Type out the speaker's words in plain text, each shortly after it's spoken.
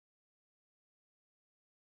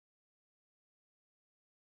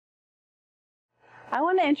I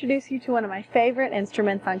want to introduce you to one of my favorite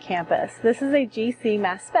instruments on campus. This is a GC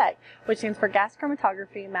mass spec, which stands for gas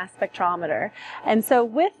chromatography mass spectrometer. And so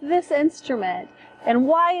with this instrument, and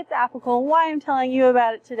why it's applicable and why I'm telling you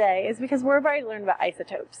about it today is because we're about to learn about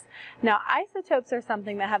isotopes. Now, isotopes are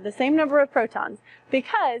something that have the same number of protons,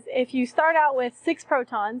 because if you start out with 6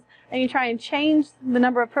 protons and you try and change the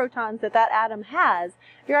number of protons that that atom has,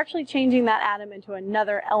 you're actually changing that atom into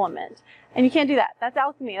another element. And you can't do that. That's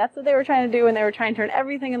alchemy. That's what they were trying to do when they were trying to turn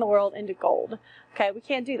everything in the world into gold. Okay, we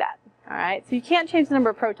can't do that. All right, so you can't change the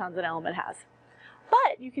number of protons an element has.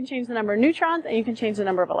 But you can change the number of neutrons and you can change the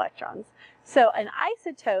number of electrons. So an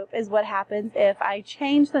isotope is what happens if I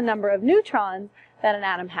change the number of neutrons that an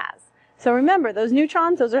atom has. So remember, those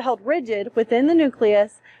neutrons, those are held rigid within the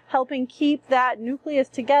nucleus, helping keep that nucleus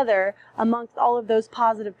together amongst all of those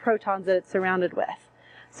positive protons that it's surrounded with.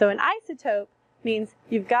 So an isotope means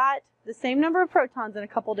you've got the same number of protons in a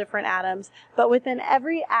couple different atoms, but within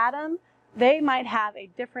every atom, they might have a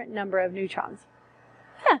different number of neutrons.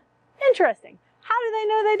 Interesting. How do they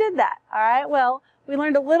know they did that? All right, well, we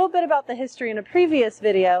learned a little bit about the history in a previous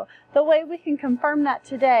video. The way we can confirm that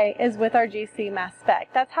today is with our GC mass spec.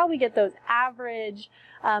 That's how we get those average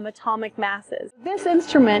atomic masses. This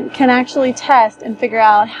instrument can actually test and figure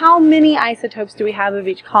out how many isotopes do we have of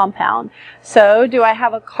each compound. So do I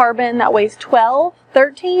have a carbon that weighs 12,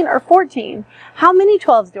 13, or 14? How many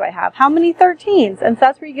 12s do I have? How many 13s? And so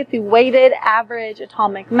that's where you get the weighted average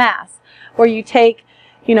atomic mass, where you take,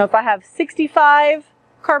 you know, if I have 65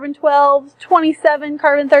 carbon 12s, 27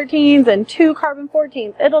 carbon 13s, and 2 carbon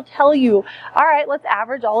 14s, it'll tell you, all right, let's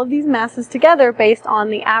average all of these masses together based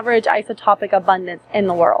on the average isotopic abundance in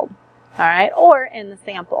the world, all right, or in the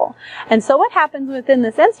sample. And so what happens within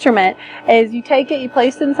this instrument is you take it, you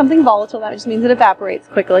place it in something volatile, that just means it evaporates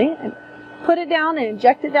quickly, and put it down and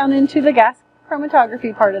inject it down into the gas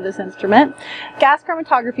chromatography part of this instrument. Gas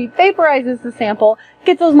chromatography vaporizes the sample,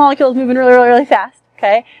 gets those molecules moving really, really, really fast.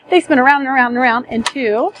 Okay, they spin around and around and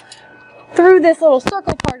around through this little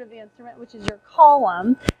circle part of the instrument, which is your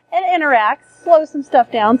column. It interacts, slows some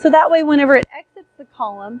stuff down, so that way whenever it exits the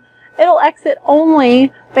column, it'll exit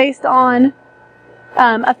only based on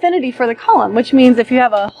affinity for the column, which means if you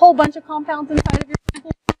have a whole bunch of compounds inside of your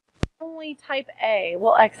sample, only type A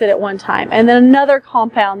will exit at one time, and then another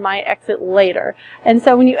compound might exit later. And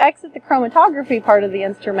so when you exit the chromatography part of the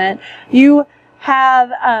instrument, you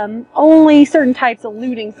have only certain types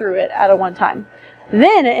eluting through it at a one time.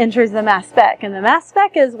 Then it enters the mass spec, and the mass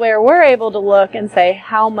spec is where we're able to look and say,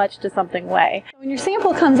 how much does something weigh? When your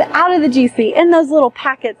sample comes out of the GC in those little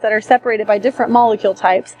packets that are separated by different molecule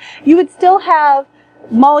types, you would still have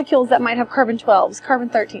molecules that might have carbon 12s, carbon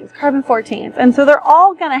 13s, carbon 14s, and so they're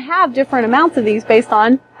all going to have different amounts of these based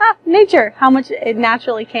on nature, how much it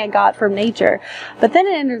naturally got from nature. But then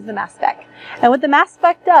it enters the mass spec, and what the mass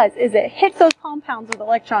spec does is it hits those compounds with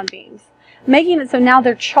electron beams, making it so now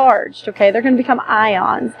they're charged. Okay, they're going to become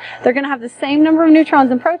ions. They're going to have the same number of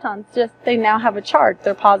neutrons and protons, just they now have a charge.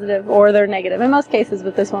 They're positive or they're negative. In most cases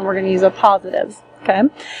with this one we're going to use a positives. Okay,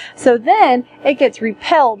 so then it gets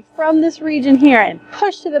repelled from this region here and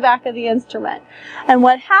pushed to the back of the instrument. And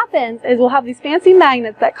what happens is we'll have these fancy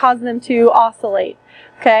magnets that cause them to oscillate.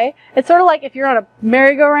 Okay, it's sort of like if you're on a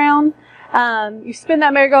merry-go-round, you spin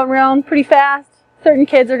that merry-go-round pretty fast. Certain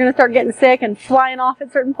kids are going to start getting sick and flying off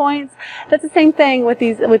at certain points. That's the same thing with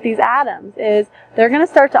these atoms, is they're going to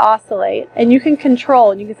start to oscillate, and you can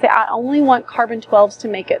control, and you can say, I only want carbon 12s to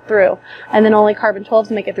make it through, and then only carbon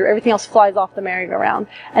 12s make it through. Everything else flies off the merry-go-round.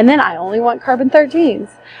 And then I only want carbon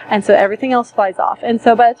 13s, and so everything else flies off. And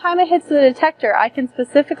so by the time it hits the detector, I can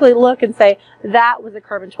specifically look and say, that was a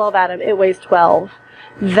carbon 12 atom, it weighs 12.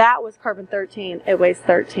 That was carbon 13, it weighs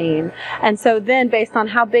 13. And so then based on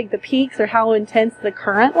how big the peaks or how intense the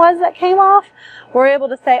current was that came off, we're able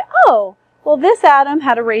to say, oh, well, this atom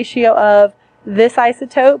had a ratio of this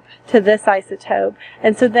isotope to this isotope.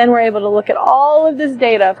 And so then we're able to look at all of this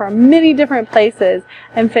data from many different places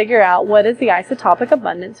and figure out what is the isotopic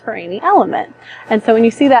abundance for any element. And so when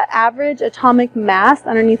you see that average atomic mass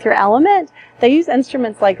underneath your element, they use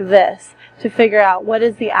instruments like this to figure out what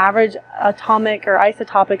is the average atomic or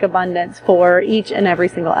isotopic abundance for each and every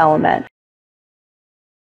single element.